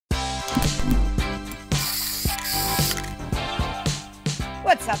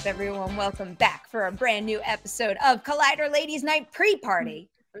What's up, everyone? Welcome back for a brand new episode of Collider Ladies Night Pre-Party.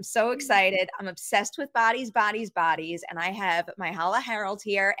 I'm so excited. I'm obsessed with bodies, and I have Myha'la Herrold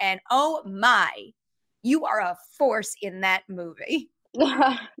here, and oh my, you are a force in that movie.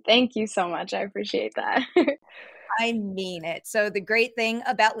 Thank you so much. I appreciate that. I mean it. So the great thing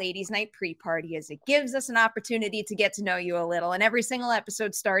about Ladies Night Pre-Party is it gives us an opportunity to get to know you a little, and every single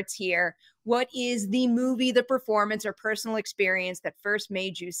episode starts here. What is the movie, the performance, or personal experience that first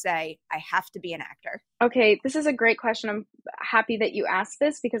made you say, I have to be an actor? Okay, this is a great question. I'm happy that you asked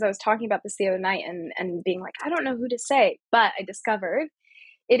this because I was talking about this the other night and being like, I don't know who to say, but I discovered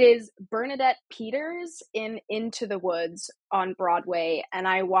it is Bernadette Peters in Into the Woods on Broadway, and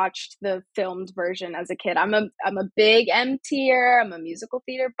I watched the filmed version as a kid. I'm a big M-tier, I'm a musical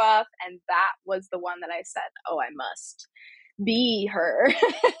theater buff, and that was the one that I said, oh, I must be her.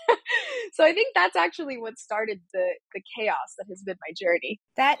 So I think that's actually what started the chaos that has been my journey.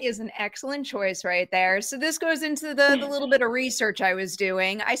 That is an excellent choice right there. So this goes into the little bit of research I was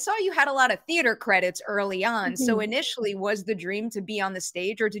doing. I saw you had a lot of theater credits early on. So initially, was the dream to be on the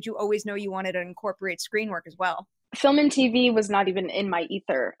stage, or did you always know you wanted to incorporate screen work as well? Film and TV was not even in my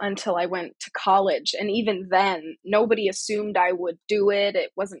ether until I went to college. And even then, nobody assumed I would do it.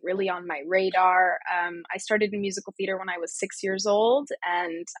 It wasn't really on my radar. I started in musical theater when I was 6 years old,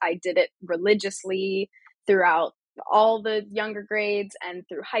 and I did it religiously throughout all the younger grades and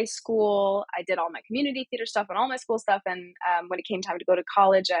through high school. I did all my community theater stuff and all my school stuff. And when it came time to go to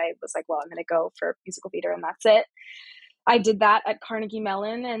college, I was like, well, I'm going to go for musical theater, and that's it. I did that at Carnegie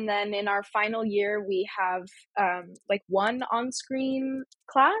Mellon, and then in our final year we have like one on-screen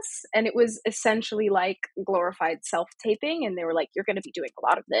class, and it was essentially like glorified self-taping, and they were like, you're going to be doing a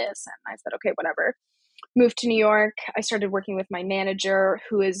lot of this, and I said, okay, whatever. Moved to New York. I started working with my manager,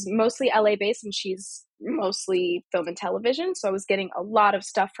 who is mostly LA based, and she's mostly film and television, so I was getting a lot of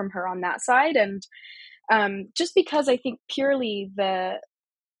stuff from her on that side. And just because I think purely the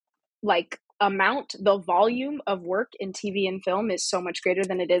the volume of work in TV and film is so much greater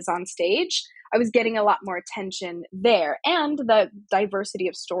than it is on stage, I was getting a lot more attention there, and the diversity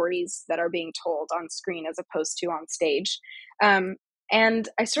of stories that are being told on screen as opposed to on stage. And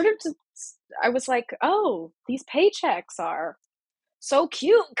I was like, oh, these paychecks are so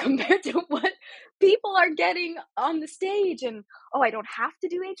cute compared to what people are getting on the stage. And, oh, I don't have to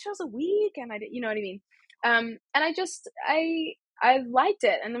do 8 shows a week. And you know what I mean? And I liked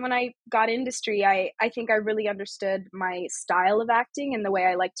it. And then when I got industry, I think I really understood my style of acting, and the way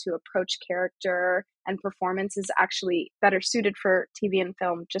I like to approach character and performance is actually better suited for TV and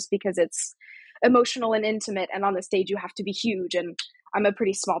film, just because it's emotional and intimate, and on the stage you have to be huge, and I'm a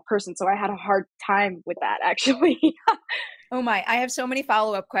pretty small person, so I had a hard time with that, actually. Oh my, I have so many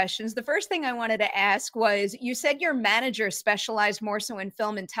follow-up questions. The first thing I wanted to ask was, you said your manager specialized more so in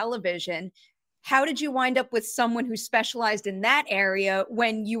film and television. How did you wind up with someone who specialized in that area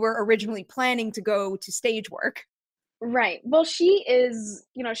when you were originally planning to go to stage work? Right. Well, she is,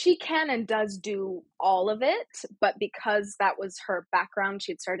 she can and does do all of it, but because that was her background,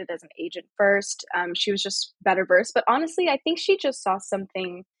 she had started as an agent first. She was just better versed. But honestly, I think she just saw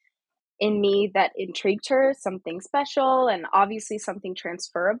something in me that intrigued her, something special, and obviously something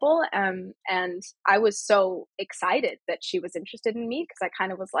transferable. And I was so excited that she was interested in me, because I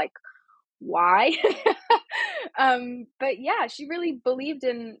kind of was like, why? But yeah, she really believed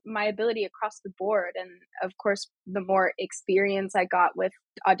in my ability across the board. And of course, the more experience I got with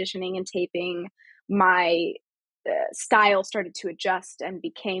auditioning and taping, my style started to adjust and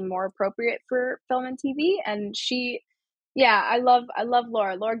became more appropriate for film and TV. And I love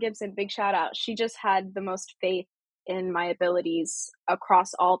Laura Gibson, big shout out. She just had the most faith in my abilities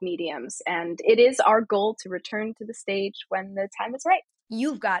across all mediums. And it is our goal to return to the stage when the time is right.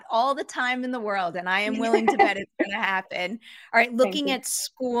 You've got all the time in the world, and I am willing to bet it's going to happen. All right, looking at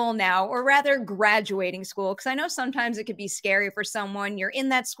school now, or rather graduating school, because I know sometimes it could be scary for someone. You're in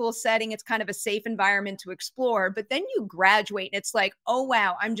that school setting, it's kind of a safe environment to explore, but then you graduate and it's like, oh,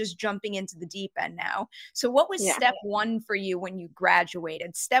 wow, I'm just jumping into the deep end now. So what was step one for you when you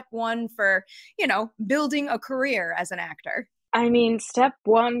graduated? Step one for, building a career as an actor? I mean, step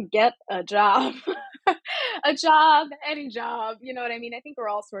one, get a job. A job, any job, you know what I mean? I think we're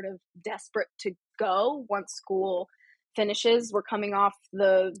all sort of desperate to go once school finishes. We're coming off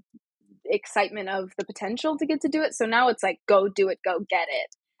the excitement of the potential to get to do it. So now it's like, go do it, go get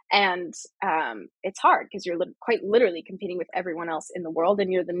it. And it's hard because you're quite literally competing with everyone else in the world,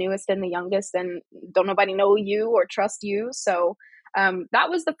 and you're the newest and the youngest, and don't nobody know you or trust you. So that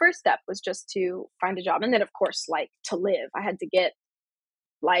was the first step, was just to find a job. And then, of course, like, to live, I had to get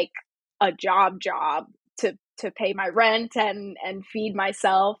like a job to to pay my rent and feed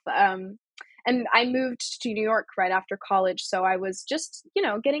myself. And I moved to New York right after college, so I was just,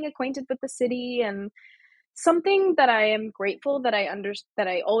 getting acquainted with the city. And something that I am grateful that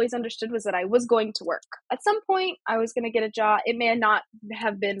I always understood was that I was going to work. At some point, I was going to get a job. It may not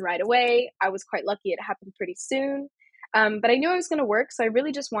have been right away. I was quite lucky; it happened pretty soon. But I knew I was going to work, so I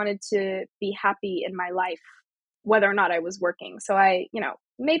really just wanted to be happy in my life, whether or not I was working. So I,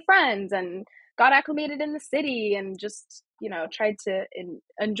 made friends and got acclimated in the city, and just, tried to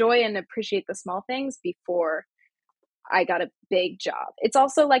enjoy and appreciate the small things before I got a big job. It's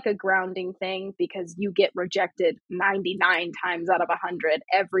also like a grounding thing because you get rejected 99 times out of 100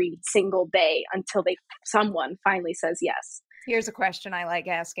 every single day until someone finally says yes. Here's a question I like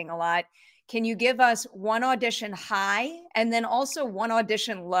asking a lot. Can you give us one audition high and then also one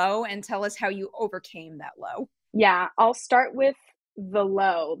audition low and tell us how you overcame that low? Yeah, I'll start with the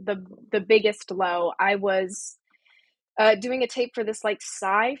low, the biggest low. I was doing a tape for this like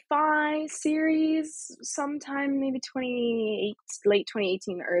sci-fi series sometime maybe late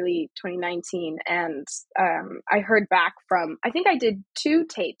 2018, early 2019. And I heard back from, I think I did 2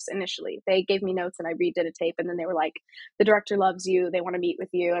 tapes initially. They gave me notes and I redid a tape, and then they were like, the director loves you, they want to meet with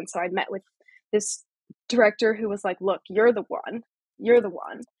you. And so I met with this director who was like, look, you're the one.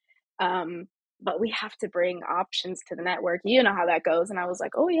 But we have to bring options to the network. You know how that goes. And I was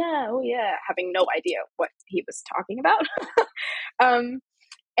like, oh yeah, having no idea what he was talking about.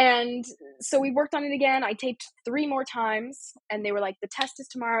 And so we worked on it again. I taped 3 more times, and they were like, the test is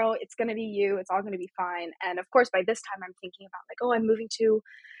tomorrow. It's going to be you. It's all going to be fine. And of course, by this time I'm thinking about like, oh, I'm moving to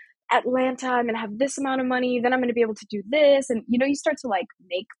Atlanta. I'm going to have this amount of money. Then I'm going to be able to do this. And, you start to like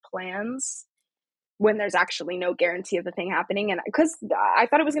make plans when there's actually no guarantee of the thing happening. And because I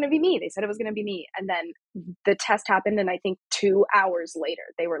thought it was going to be me, they said it was going to be me. And then the test happened. And I think 2 hours later,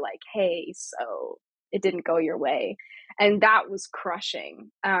 they were like, hey, so it didn't go your way. And that was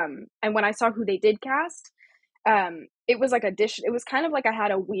crushing. And when I saw who they did cast, it was like it was kind of like I had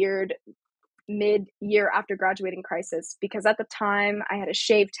a weird mid-year after graduating crisis, because at the time I had a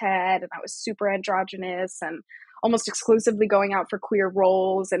shaved head and I was super androgynous and almost exclusively going out for queer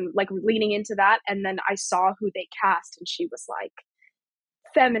roles and like leaning into that. And then I saw who they cast, and she was like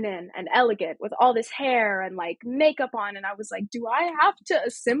feminine and elegant with all this hair and like makeup on. And I was like, do I have to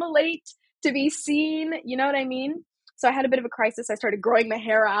assimilate to be seen? You know what I mean? So I had a bit of a crisis. I started growing my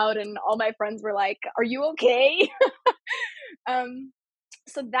hair out, and all my friends were like, are you okay?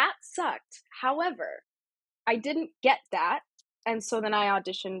 So that sucked. However, I didn't get that. And so then I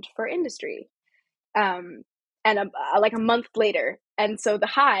auditioned for industry. And like a month later. And so the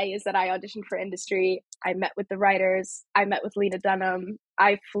high is that I auditioned for industry. I met with the writers. I met with Lena Dunham.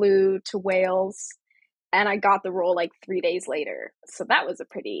 I flew to Wales, and I got the role like 3 days later. So that was a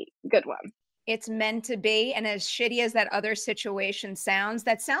pretty good one. It's meant to be. And as shitty as that other situation sounds,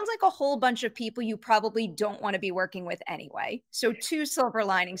 that sounds like a whole bunch of people you probably don't want to be working with anyway. So 2 silver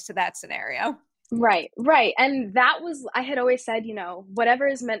linings to that scenario. Right. And that was, I had always said, whatever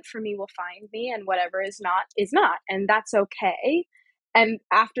is meant for me will find me, and whatever is not is not. And that's okay. And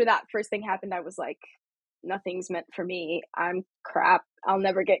after that first thing happened, I was like, nothing's meant for me. I'm crap. I'll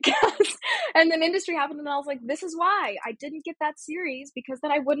never get cast. And then industry happened, and I was like, this is why I didn't get that series, because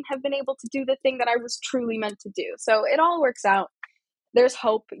then I wouldn't have been able to do the thing that I was truly meant to do. So it all works out. There's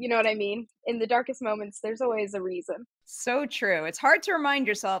hope. You know what I mean? In the darkest moments, there's always a reason. So true. It's hard to remind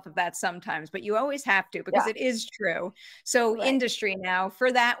yourself of that sometimes, but you always have to, because it is true. So right. Industry now,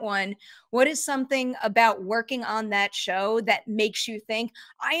 for that one, what is something about working on that show that makes you think,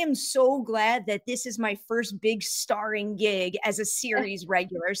 I am so glad that this is my first big starring gig as a series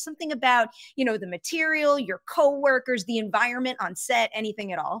regular? Something about, the material, your coworkers, the environment on set,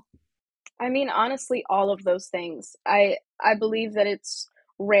 anything at all? I mean, honestly, all of those things. I believe that it's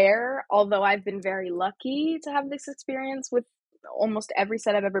rare, although I've been very lucky to have this experience with almost every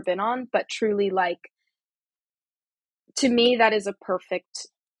set I've ever been on. But truly, like, to me, that is a perfect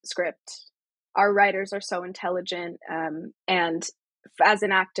script. Our writers are so intelligent, and as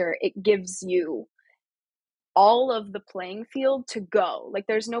an actor, it gives you all of the playing field to go. Like,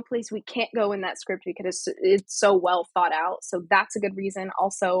 there's no place we can't go in that script because it's so well thought out. So that's a good reason.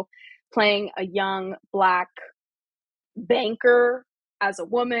 Also, playing a young Black banker as a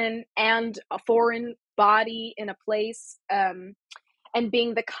woman and a foreign body in a place, and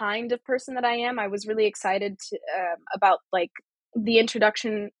being the kind of person that I am, I was really excited about like the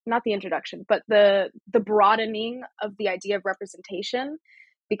introduction, not the introduction, but the broadening of the idea of representation,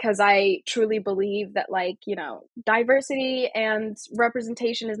 because I truly believe that, like, diversity and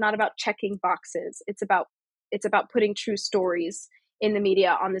representation is not about checking boxes. It's about putting true stories in the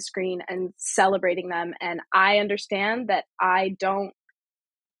media, on the screen, and celebrating them. And I understand that I don't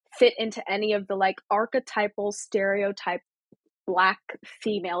fit into any of the like archetypal stereotype Black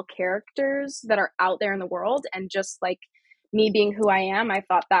female characters that are out there in the world. And just like me being who I am, I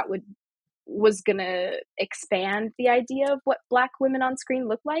thought that was gonna expand the idea of what Black women on screen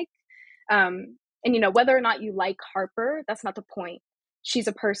look like. And whether or not you like Harper, that's not the point. She's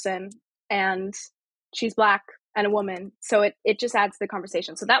a person, and she's Black and a woman, so it just adds to the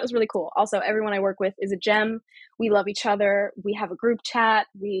conversation. So that was really cool. Also, everyone I work with is a gem. We love each other. We have a group chat.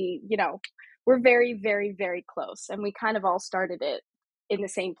 We're very, very, very close, and we kind of all started it in the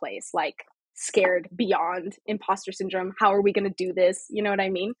same place, like scared beyond imposter syndrome. How are we going to do this? You know what I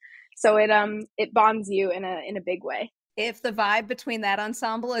mean? So it bonds you in a big way. If the vibe between that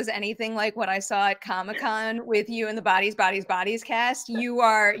ensemble is anything like what I saw at Comic-Con with you and the Bodies, Bodies, Bodies cast,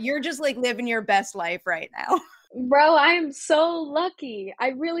 you're just like living your best life right now. Bro, I am so lucky. I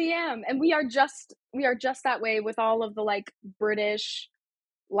really am. And we are just that way with all of the like British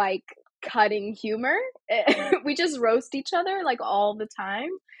like cutting humor. We just roast each other like all the time.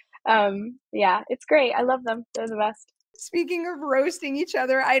 Yeah, it's great. I love them. They're the best. Speaking of roasting each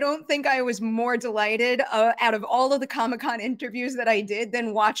other, I don't think I was more delighted out of all of the Comic-Con interviews that I did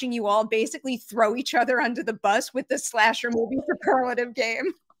than watching you all basically throw each other under the bus with the slasher movie superlative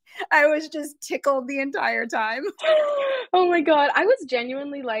game. I was just tickled the entire time. Oh my God. I was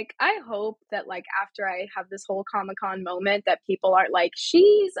genuinely like, I hope that like after I have this whole Comic-Con moment that people aren't like,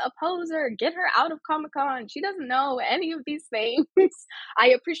 she's a poser, get her out of Comic-Con. She doesn't know any of these things. I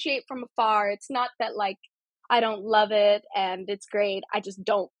appreciate from afar. It's not that like I don't love it and it's great. I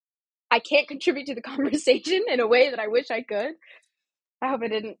can't contribute to the conversation in a way that I wish I could. I hope I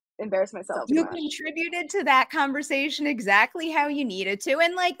didn't embarrass myself. You contributed to that conversation exactly how you needed to.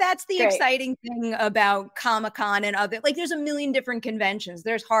 And like, that's the exciting thing about Comic-Con and other, like there's a million different conventions.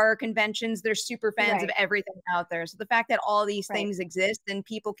 There's horror conventions. There's super fans of everything out there. So the fact that all these things exist and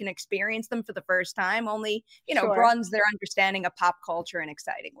people can experience them for the first time only, broadens their understanding of pop culture in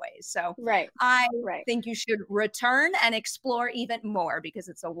exciting ways. So I think you should return and explore even more because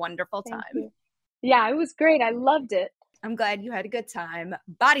it's a wonderful time. Yeah, it was great. I loved it. I'm glad you had a good time.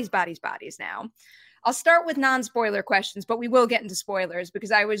 Bodies, bodies, bodies now. I'll start with non-spoiler questions, but we will get into spoilers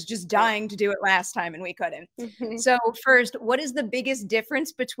because I was just dying to do it last time and we couldn't. So first, what is the biggest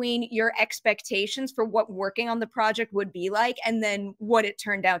difference between your expectations for what working on the project would be like and then what it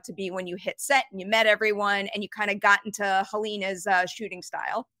turned out to be when you hit set and you met everyone and you kind of got into Halina's shooting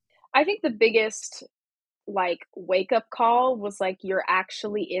style? I think the biggest like wake up call was like, you're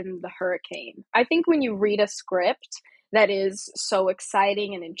actually in the hurricane. I think when you read a script that is so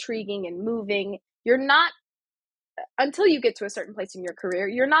exciting and intriguing and moving, you're not, until you get to a certain place in your career,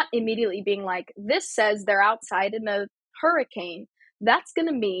 you're not immediately being like, this says they're outside in a hurricane. That's going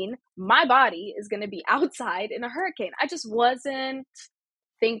to mean my body is going to be outside in a hurricane. I just wasn't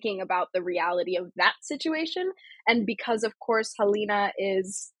thinking about the reality of that situation. And because of course Halina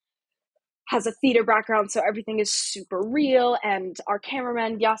has a theater background, so everything is super real, and our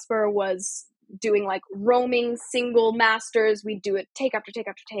cameraman Jasper was doing like roaming single masters. We'd do it take after take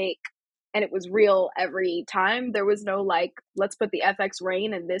after take, and it was real every time. There was no like, let's put the FX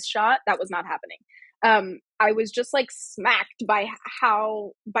rain in this shot. That was not happening. I was just like smacked by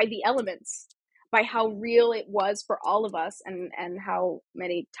the elements, by how real it was for all of us, and how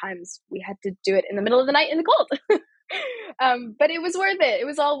many times we had to do it in the middle of the night in the cold. But it was worth it. It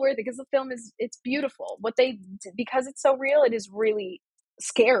was all worth it because the film it's beautiful. Because it's so real, it is really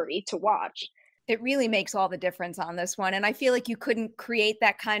scary to watch. It really makes all the difference on this one. And I feel like you couldn't create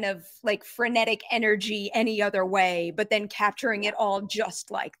that kind of like frenetic energy any other way, but then capturing it all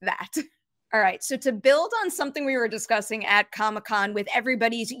just like that. All right. So to build on something we were discussing at Comic-Con with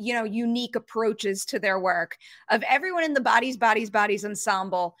everybody's, unique approaches to their work, of everyone in the Bodies, Bodies, Bodies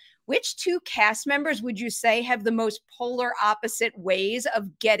ensemble, which two cast members would you say have the most polar opposite ways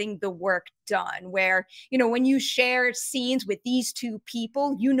of getting the work done? Where, when you share scenes with these two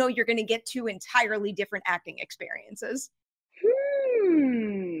people, you're going to get two entirely different acting experiences.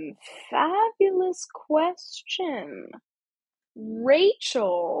 Fabulous question.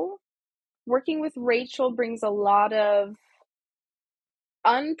 Working with Rachel brings a lot of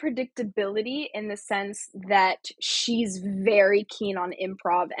unpredictability in the sense that she's very keen on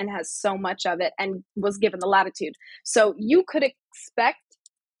improv and has so much of it and was given the latitude. So you could expect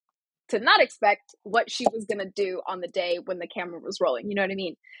to not expect what she was going to do on the day when the camera was rolling. You know what I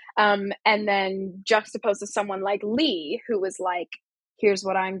mean? And then juxtaposed to someone like Lee, who was like, here's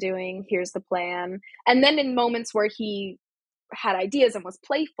what I'm doing, here's the plan. And then in moments where he had ideas and was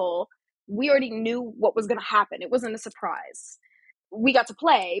playful, we already knew what was going to happen. It wasn't a surprise. we got to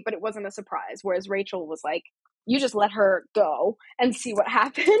play, but it wasn't a surprise. Whereas Rachel was like, you just let her go and see what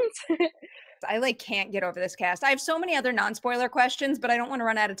happens. I like can't get over this cast. I have so many other non-spoiler questions, but I don't want to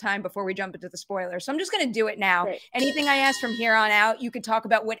run out of time before we jump into the spoilers. So I'm just going to do it now. Great. Anything I ask from here on out, you could talk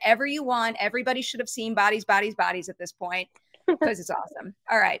about whatever you want. Everybody should have seen Bodies, Bodies, Bodies at this point because it's awesome.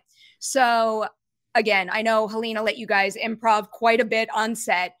 All right. So again, I know Halina let you guys improv quite a bit on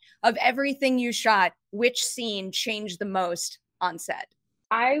set. Of everything you shot, which scene changed the most on set?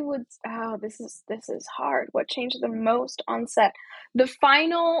 I would, this is hard. What changed the most on set? The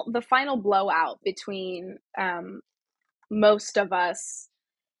final blowout between most of us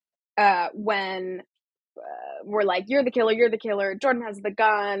when we're like, you're the killer, Jordan has the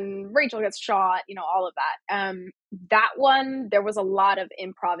gun, Rachel gets shot, you know, all of that. That one, there was a lot of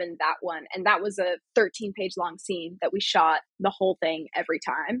improv in that one, and that was a 13-page long scene that we shot the whole thing every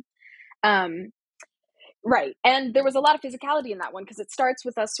time. Right. And there was a lot of physicality in that one because it starts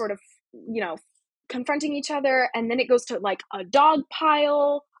with us sort of, you know, confronting each other, and then it goes to like a dog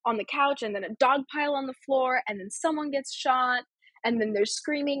pile on the couch, and then a dog pile on the floor, and then someone gets shot, and then there's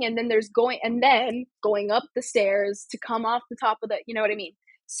screaming, and then there's going up the stairs to come off the top of the, you know what I mean?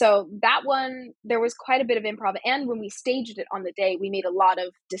 So that one, there was quite a bit of improv. And when we staged it on the day, we made a lot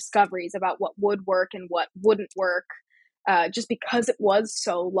of discoveries about what would work and what wouldn't work. Just because it was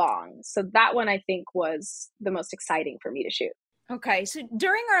so long. So that one I think was the most exciting for me to shoot. Okay, so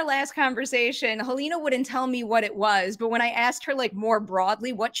during our last conversation, Halina wouldn't tell me what it was, but when I asked her like more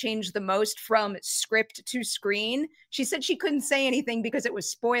broadly what changed the most from script to screen, she said she couldn't say anything because it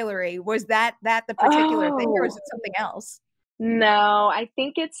was spoilery. Was that the particular thing, or was it something else? No, I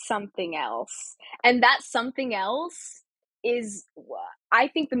think it's something else. And that something else is, I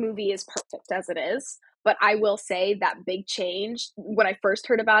think the movie is perfect as it is. But I will say that big change, when I first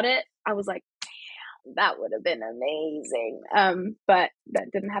heard about it, I was like, damn, that would have been amazing. But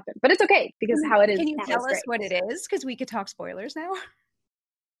that didn't happen. But it's okay because how it is. Can you tell us great. what it is? Because we could talk spoilers now.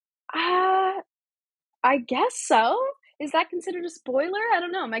 I guess so. Is that considered a spoiler? I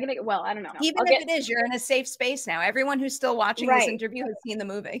don't know. Am I going to, well, I don't know. Even if it is, you're in a safe space now. Everyone who's still watching this interview has seen the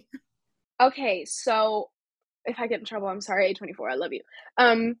movie. Okay, so if I get in trouble, I'm sorry, A24, I love you.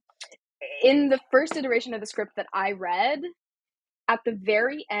 In the first iteration of the script that I read, at the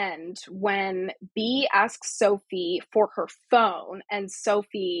very end, when B asks Sophie for her phone and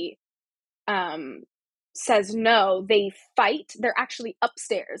Sophie says no, they fight. They're actually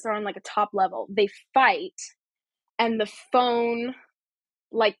upstairs. They're on like a top level. They fight, and the phone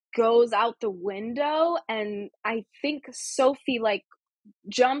like goes out the window, and I think Sophie like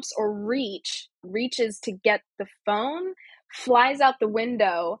jumps or reaches to get the phone, flies out the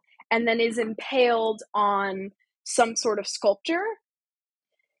window, and then is impaled on some sort of sculpture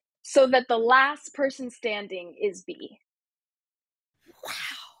so that the last person standing is B. Wow.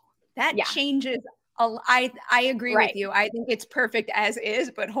 That changes. I agree with you. I think it's perfect as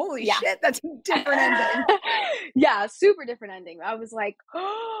is, but holy shit, that's a different ending. Yeah, super different ending. I was like,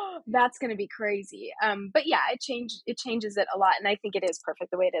 oh, that's going to be crazy. But yeah, it changes it a lot. And I think it is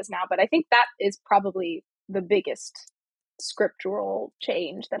perfect the way it is now. But I think that is probably the biggest scriptural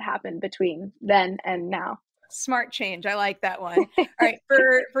change that happened between then and now. Smart change. I like that one. All right.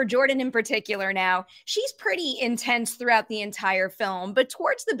 For Jordan in particular now, she's pretty intense throughout the entire film. But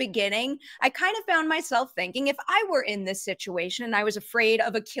towards the beginning, I kind of found myself thinking if I were in this situation and I was afraid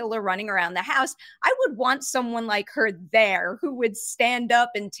of a killer running around the house, I would want someone like her there who would stand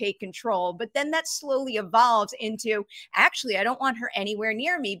up and take control. But then that slowly evolves into, actually, I don't want her anywhere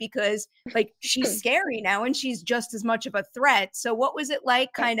near me because like she's scary now and she's just as much of a threat. So what was it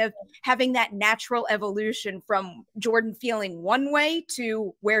like kind of having that natural evolution from Jordan feeling one way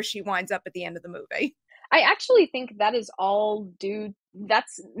to where she winds up at the end of the movie? I actually think that is all due.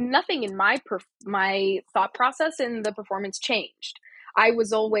 That's nothing in my thought process in the performance changed. I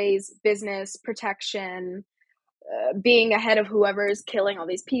was always business, protection, being ahead of whoever's killing all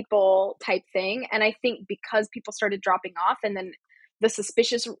these people type thing. And I think because people started dropping off, and then the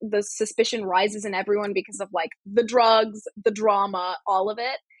suspicion rises in everyone because of like the drugs, the drama, all of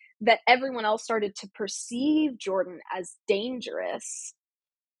it, that everyone else started to perceive Jordan as dangerous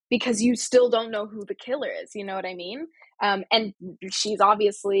because you still don't know who the killer is. You know what I mean? And she's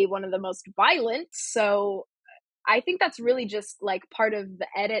obviously one of the most violent. So I think that's really just like part of the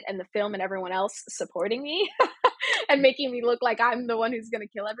edit and the film and everyone else supporting me and making me look like I'm the one who's going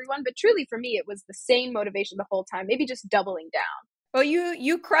to kill everyone. But truly for me, it was the same motivation the whole time, maybe just doubling down. Well,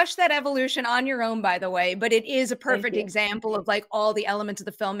 you crushed that evolution on your own, by the way, but it is a perfect example of like all the elements of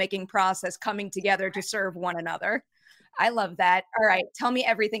the filmmaking process coming together to serve one another. I love that. All right, tell me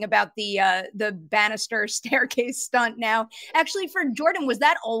everything about the banister staircase stunt now. Actually, for Jordan, was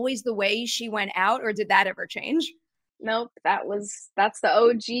that always the way she went out, or did that ever change? Nope, that's the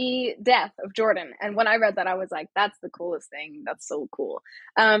OG death of Jordan. And when I read that, I was like, that's the coolest thing. That's so cool.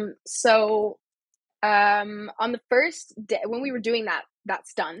 On the first day when we were doing that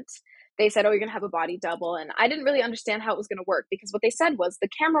stunt, they said, oh, you're gonna have a body double. And I didn't really understand how it was gonna work, because what they said was the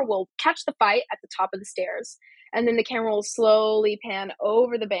camera will catch the fight at the top of the stairs, and then the camera will slowly pan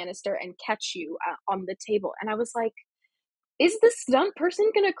over the banister and catch you on the table. And I was like, is the stunt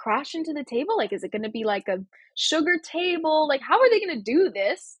person gonna crash into the table? Like, is it gonna be like a sugar table? Like, how are they gonna do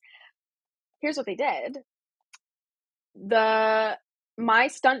this? Here's what they did. My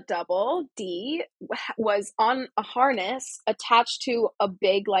stunt double D was on a harness attached to a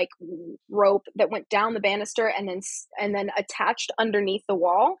big like rope that went down the banister and then attached underneath the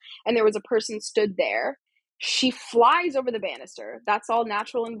wall, and there was a person stood there. She flies over the banister. That's all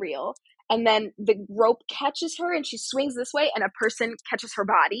natural and real. And then the rope catches her and she swings this way, and a person catches her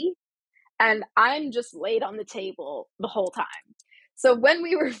body, and I'm just laid on the table the whole time. So when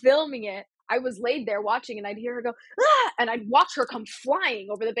we were filming it, I was laid there watching, and I'd hear her go, ah! And I'd watch her come flying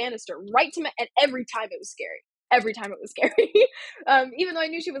over the banister right to me. And every time it was scary. Every time it was scary. Even though I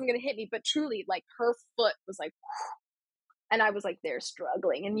knew she wasn't going to hit me, but truly, like, her foot was like, and I was like there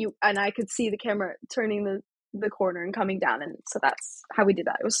struggling, and I could see the camera turning the corner and coming down. And so that's how we did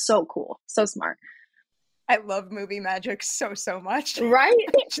that. It was so cool. So smart. I love movie magic so much. Right?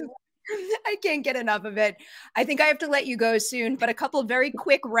 I can't get enough of it. I think I have to let you go soon, but a couple very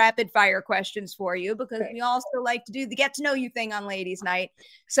quick rapid fire questions for you, because we also like to do the get to know you thing on ladies night.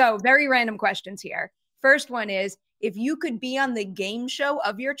 So very random questions here. First one is, if you could be on the game show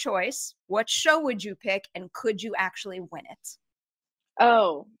of your choice, what show would you pick, and could you actually win it?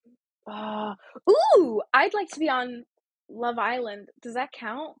 Oh, I'd like to be on Love Island. Does that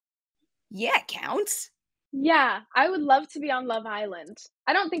count? Yeah, it counts. Yeah, I would love to be on Love Island.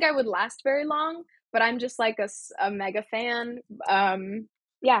 I don't think I would last very long, but I'm just like a mega fan.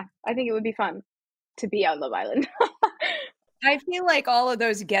 Yeah, I think it would be fun to be on Love Island. I feel like all of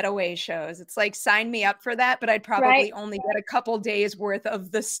those getaway shows, it's like, sign me up for that, but I'd probably Right? only get a couple days worth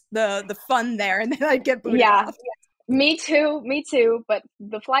of the fun there, and then I'd get booted Yeah, off. me too, but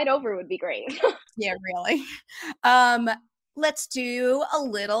the flight over would be great. Yeah, really. Let's do a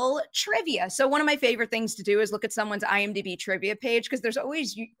little trivia. So one of my favorite things to do is look at someone's IMDb trivia page, because there's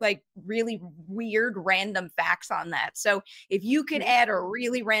always like really weird random facts on that. So if you could add a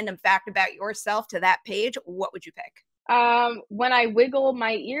really random fact about yourself to that page, what would you pick? When I wiggle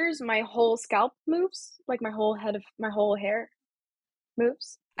my ears, my whole scalp moves, like my whole hair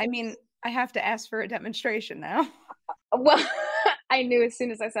moves. I mean, I have to ask for a demonstration now. Well, I knew as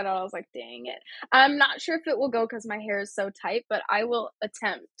soon as I said it, I was like, dang it. I'm not sure if it will go because my hair is so tight, but I will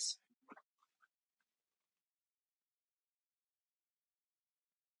attempt.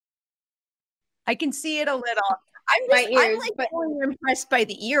 I can see it a little. I'm like really impressed by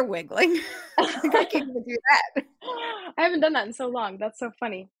the ear wiggling. Like, I can't even do that. I haven't done that in so long. That's so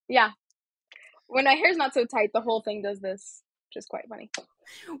funny. Yeah. When my hair's not so tight, the whole thing does this, which is quite funny.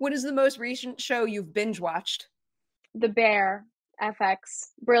 What is the most recent show you've binge watched? The Bear,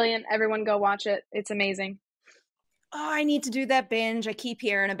 FX. Brilliant. Everyone go watch it. It's amazing. Oh, I need to do that binge. I keep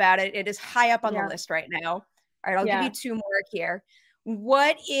hearing about it. It is high up on the list right now. All right, I'll give you two more here.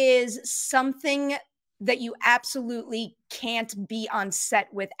 What is something that you absolutely can't be on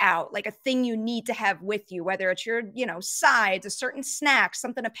set without? Like a thing you need to have with you, whether it's your, sides, a certain snack,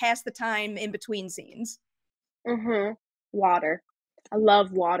 something to pass the time in between scenes. Water. I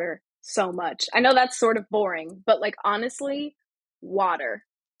love water so much. I know that's sort of boring, but like honestly, water.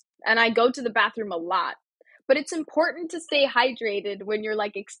 And I go to the bathroom a lot. But it's important to stay hydrated when you're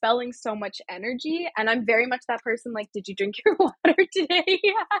like expelling so much energy. And I'm very much that person. Like, did you drink your water today?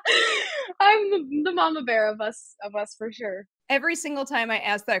 I'm the mama bear of us for sure. Every single time I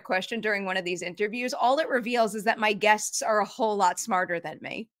ask that question during one of these interviews, all it reveals is that my guests are a whole lot smarter than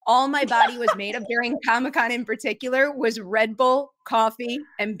me. All my body was made of during Comic-Con in particular was Red Bull, coffee,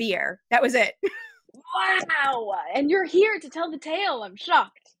 and beer. That was it. Wow. And you're here to tell the tale. I'm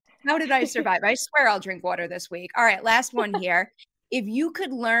shocked. How did I survive? I swear I'll drink water this week. All right, last one here. If you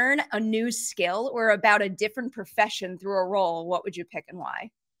could learn a new skill or about a different profession through a role, what would you pick and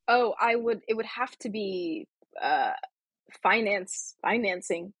why? Oh, it would have to be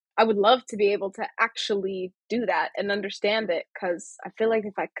financing. I would love to be able to actually do that and understand it, because I feel like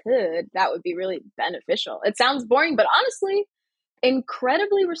if I could, that would be really beneficial. It sounds boring, but honestly,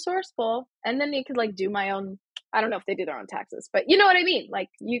 incredibly resourceful. And then you could like do my own I don't know if they do their own taxes, but you know what I mean? Like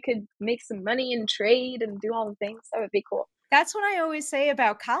you could make some money and trade and do all the things. That would be cool. That's what I always say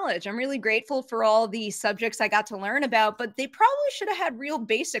about college. I'm really grateful for all the subjects I got to learn about, but they probably should have had real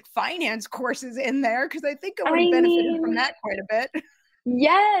basic finance courses in there because I think I would have benefited from that quite a bit.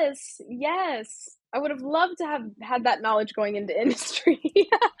 Yes, yes. I would have loved to have had that knowledge going into industry.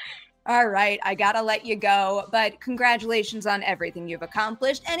 All right, I gotta let you go, but congratulations on everything you've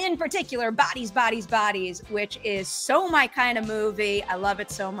accomplished, and in particular, Bodies, Bodies, Bodies, which is so my kind of movie. I love it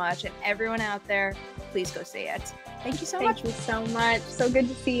so much, and everyone out there, please go see it. Thank you so much. Thank you so much. So good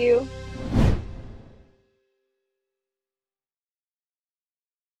to see you.